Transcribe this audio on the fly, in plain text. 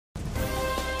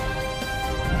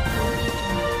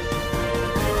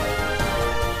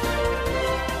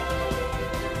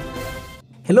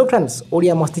Hello friends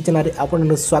Odia मस्ती channel रे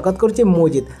आपन स्वागत करछि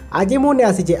मोजित। आज मुझे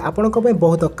आसी आपण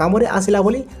बहुत कम आसला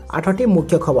बोली 8टी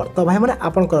मुख्य खबर। तो भाई मैंने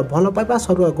आपंकर भल पाइबा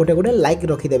सब गोटे गोटे लाइक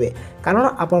रखिदेवे कारण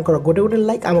आपंकर गोटे गोटे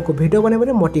लाइक आमको वीडियो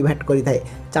बनाइबे मोटिवेट करिथाय।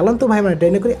 चलंतु भाई मैंने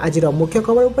ट्रेन करी आज मुख्य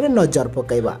खबर उपर नजर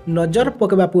पकाइबा। नजर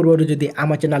पकाइबा पूर्व जदि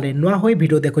आम चैनल रे नुआ होई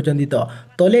वीडियो देखुचंदी तो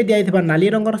तले दिया नाली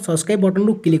रंगर सब्सक्राइब बटन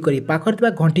को क्लिक करी पाखर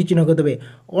घंटी चिन्ह को देबे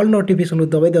ऑल नोटिफिकेशन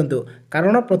दबाई दिंतु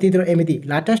कारण प्रतिदिन एमती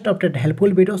लेटेस्ट अपडेट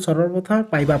हेल्पफुल वीडियो सर्वप्रथम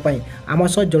पाइबा आम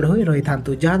सह जोड़ हो रही था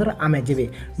जहाद्वारा आम जब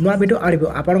नुआ वीडियो आणव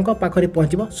आपण पाखे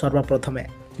पहुँचब सर्वप्रथम।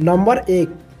 नंबर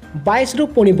 1 22 रु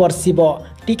पुणी बर्षिब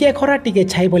टिके खरा टिके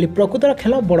छाई बोली प्रकृतर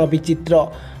खेल बड़ विचित्र।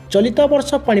 चलित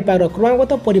वर्ष पाणीपाग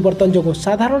क्रमागत परिवर्तन जो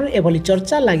साधारण एभली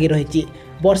चर्चा लगी रही।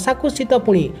 वर्षा को शीत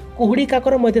पुणी कुहुड़ी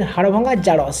काकर मध्य हाड़भंगा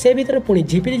जाड़ से भितर पुणी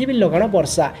झिपिरी झिपिरी लगाण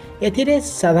वर्षा एथिरे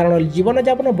साधारण जीवन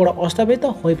यापन बड़ अस्तव्यस्त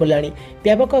हो पड़ाणी।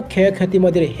 व्यापक क्षय क्षति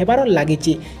मध्य हेबार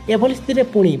लगी। एभली स्थिति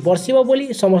पुणी बर्षिब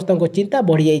बोली समस्त चिंता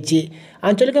बढ़ी जाइए।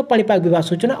 आंचलिक पाणीपाग विभाग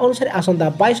सूचना अनुसार आसंता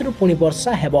 22 रु पुणी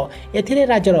वर्षा हेब। एथिरे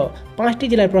राज्यर 5टी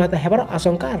जिला प्रभावित हेबार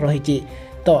आशंका रही।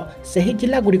 तो सही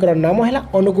जिला गुड़िकर नाम है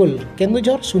अनुगुल,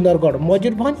 केन्दुझर, सुंदरगढ़,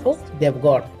 मयूरभंज और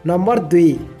देवगढ़। नंबर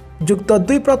 2 युक्त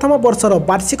 2 प्रथम वर्षर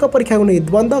वार्षिक परीक्षा को नहीं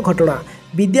द्वंद्व घटना।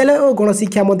 विद्यालय और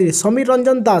गणशिक्षा मंत्री समीर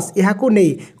रंजन दास यहाकू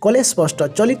नहीं कले स्पष्ट।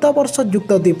 चलित वर्ष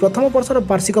युक्त 2 प्रथम वर्षर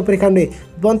वार्षिक परीक्षा नहीं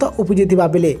द्वंद्व उपजी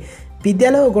बेले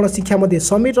विद्यालय और गणशिक्षा मंत्री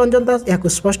समीर रंजन दास यहाकू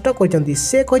स्पष्ट कहते।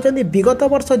 से कहते विगत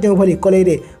वर्ष जो भली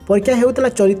कलेरे परीक्षा होता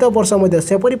चलित वर्ष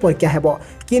सेपरी परीक्षा हेब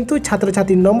किंतु छात्र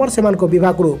छात्री नंबर से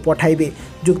विभाग पठाइबे।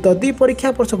 युक्त 2 परीक्षा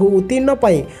वर्ष को उत्तीर्ण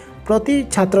पाई प्रति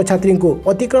छात्र छात्री को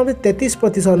अतिक्रम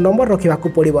 33% नंबर रखा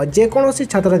पड़ो। जेकोसी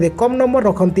छात्र छात्री कम नंबर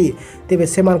रखती तेज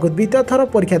से द्वितीय थर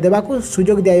परीक्षा देवाक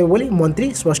सुजोग दिए बोली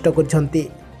मंत्री स्पष्ट कर।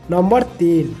 नंबर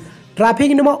 3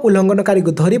 ट्राफिक नियम उल्लंघनकारी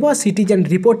को धरिब सिटीजन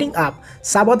रिपोर्टिंग आप।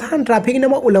 सावधान ट्राफिक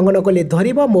नियम उल्लंघन कले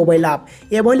धरिब मोबाइल आप।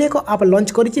 एभली एक आप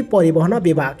लंच करिछि परिवहन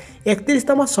विभाग।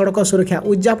 31तम सड़क सुरक्षा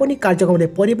उद्यापनी कार्यक्रम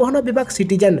में परिवहन विभाग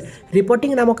सिटीजन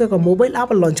रिपोर्टिंग नामक एक मोबाइल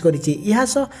आप लंच करिछि। यह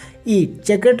ई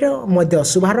चेकरेट मध्य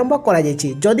शुभारंभ करा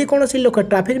जायछि। जदि कोनोसी लोक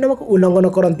ट्राफिक नियम उल्लंघन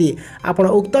करती आपण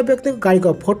उक्त व्यक्ति गाड़ी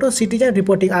को फोटो सिटीजन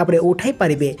रिपोर्टिंग आप रे उठाई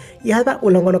पारिबे। यह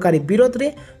उल्लंघनकारी विरोध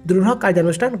में दृढ़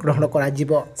कार्यानुष्ठान ग्रहण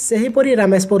करा। सेहीपरि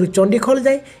रामेश्वर चंडीखोल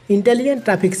जाए इंटेलिजेंट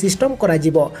ट्राफिक सिस्टम करा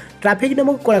जिवो। ट्राफिक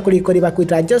नियम कड़ाकड़ी करने को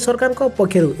राज्य सरकार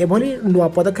पक्षर एभली नुआ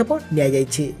पदक्षेप निया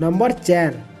जायछि। नंबर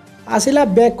 4 आसिला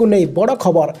बैंक को नहीं बड़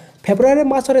खबर। फेब्रुआरी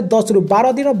मासरे 10 रु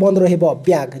 12 दिन बंद रहिबो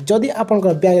बैंक। जदि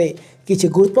आपनकर बैंक रे किछि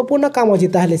गुरुत्वपूर्ण काम अछि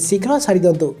ताहले शीघ्र सारी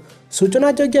दिंतु।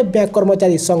 सूचनायोग्य बैंक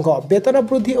कर्मचारी संघ वेतन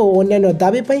वृद्धि और अन्य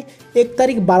दाबी पर 1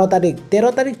 तारिख, 12 तारिख,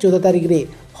 13 तारिख, 14 तारिख रे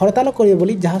हड़ताल करेंगे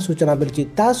बोली जहाँ सूचना मिली।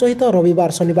 ता सहित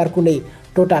रविवार शनिवार को नहीं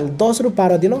टोटाल 10 रु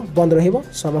 12 दिन बंद रहिबो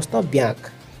समस्त बैंक।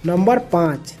 नंबर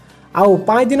 5 आउ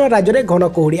 5 दिन राज्य में घन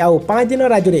कुहुड़ी। आउ 5 दिन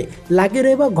राज्य में लगी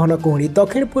रहिबो घन कुहुड़ी।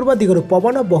 दक्षिण पूर्व दिगरु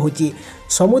पवन बहुची।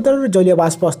 समुद्र जलीय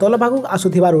बाष्प स्थल भाग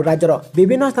आसुथिबारु राज्यर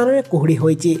विभिन्न स्थान में कुहुड़ी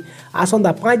होइछि।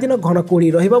 आसंता 5 दिन घन कुहुड़ी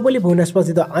रहिबो बोली भुवनेश्वर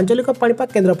स्थित आंचलिक पाणीपाग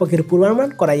केन्द्र पक्षर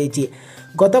पूर्वानुमान करा जायछि।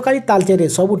 गतकाली तालचेर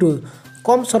सबुठु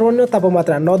कम सर्वनिम्न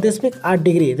तापमात्रा 9.8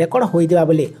 डिग्री रेकर्ड होइदिबा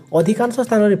बेले अधिकांश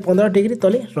स्थान में 15 डिग्री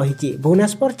तले रही।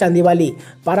 भुवनेश्वर, चांदीवाली,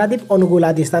 पारादीप, अनुगुल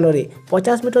आदि स्थान में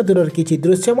 50 मीटर दूर किसी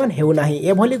दृश्यमान हेउना।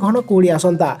 एभली घन कुहुड़ी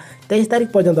आसंता 23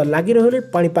 तारिख पर्यंत लगी रही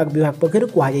पाणीपाग विभाग पक्षर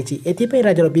कहुई। एथिपाई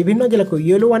राज्यर विभिन्न जिला को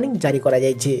येलो वार्निंग जारी करा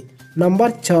जायछि।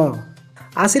 नंबर 6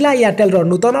 आसिला एयरटेल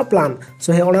नूतन प्लान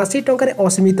 179 टंकार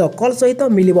असीमित कल सहित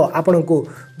मिल आपण को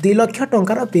 2 लाख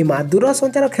टंकार बीमा।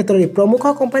 दूरसंचार क्षेत्र में प्रमुख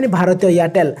कंपनी भारतीय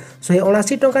एयरटेल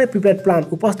 179 टंकार प्रिपेड प्लान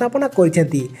उपस्थापना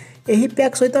करिसेंती। एही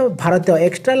पैक सहित भारतीय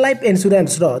एक्स्ट्रा लाइफ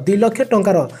इंश्योरेंस 2 लाख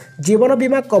टंकार जीवन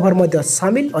बीमा कभर मध्य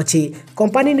शामिल अछि।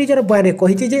 कंपनी निजर बयान में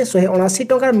कही 179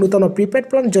 टंकार नूतन प्रिपेड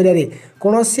प्लान जरिए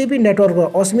कौनसी भी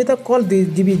नेटवर्क असीमित कल 2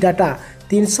 GB डाटा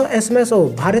 300 SMS और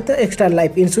भारतीय एक्स्ट्रा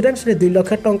लाइफ इंश्योरेंस 2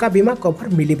 लाख टंका बीमा कभर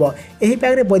मिलिबो। एही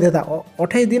पैक रे वैधता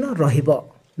 28 दिन रहिबो।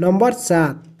 नंबर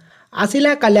 7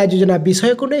 आसिला कालिया योजना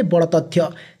विषय को नहीं बड़ तथ्य।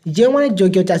 जो मैंने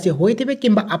योग्य चाषी होइथिबे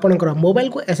किंबा आपनकर मोबाइल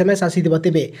को SMS आसीथिबो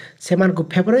तेबे सेमान को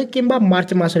फेब्रुआरी किंबा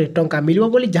मार्च मासरे टंका मिलिबो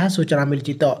बोली जहाँ सूचना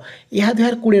मिलछि। तो यह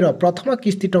 2020 प्रथम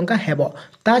किस्ती टंका हेबो।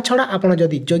 ता छड़ा आपण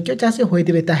जदि योग्य चाषी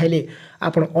होइथिबे ताहेले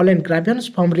आपण ऑनलाइन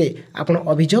ग्राभ्यान्स फॉर्म रे आपण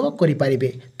अभियोग करि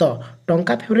पारिबे। तो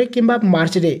टंका फेब्रुआरी किंबा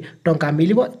मार्च रे टंका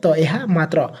मिलिबो। तो यह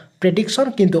मात्र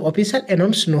प्रेडिक्शन किंतु ऑफिशियल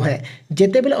अनाउंस नुहे।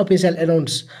 जेते बेले ऑफिशियल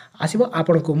अनाउंस आसीबो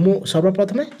आपण को मु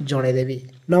सर्वप्रथम जणे देबी।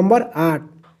 नंबर 8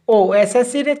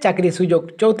 ओएसएससी रे चाकरी सुजोग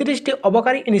 34टी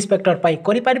अबकारी इन्स्पेक्टर पाई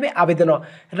करि पारिबे आवेदन।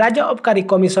 राज्य अबकारी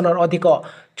कमिशनर अधिक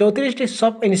 34टी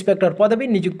सब इन्स्पेक्टर पदवी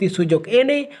नियुक्ति सुजोग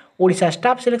एने ओडिशा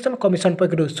स्टाफ सिलेक्शन कमिशन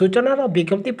पक्षर सूचनार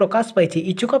विज्ञप्ति प्रकाश पाई।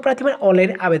 इच्छुक प्रार्थी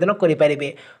ऑनलाइन आवेदन करि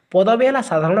पारिबे। पदवी है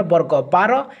साधारण वर्ग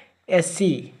 12 SC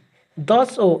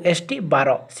 10 ଓ ST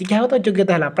 12 ଶିକ୍ଷାଗତ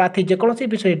ଯୋଗ୍ୟତା ହେଲା ପ୍ରାର୍ଥୀ ଯେକୌଣସି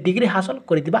ବିଷୟରେ ଡିଗ୍ରୀ ହାସଲ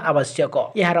କରିଥିବା ଆବଶ୍ୟକ।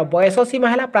 ଏହାର ବୟସ ସୀମା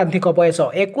ହେଲା ପ୍ରାର୍ଥୀଙ୍କ ବୟସ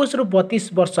 21 ରୁ 32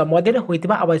 ବର୍ଷ ମଧ୍ୟରେ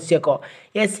ହୋଇଥିବା ଆବଶ୍ୟକ।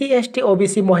 SC ST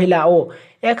OBC ମହିଳା ଓ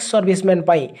ଏକ୍ସ ସର୍ଭିସମ୍ୟାନ୍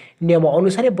ପାଇଁ ନିୟମ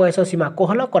ଅନୁସାରେ ବୟସ ସୀମା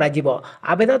କୋହଳ କରାଯିବ।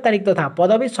 ଆବେଦନ ତାରିଖ ତଥା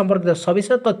ପଦବୀ ସମ୍ପର୍କିତ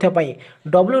ସବିଶେଷ ତଥ୍ୟ ପାଇଁ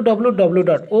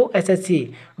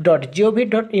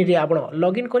www.ossc.gov.in ରେ ଆପଣ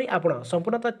ଲଗ୍ଇନ୍ କରି ଆପଣ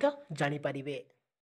ସମ୍ପୂର୍ଣ୍ଣ ତଥ୍ୟ ଜାଣିପାରିବେ।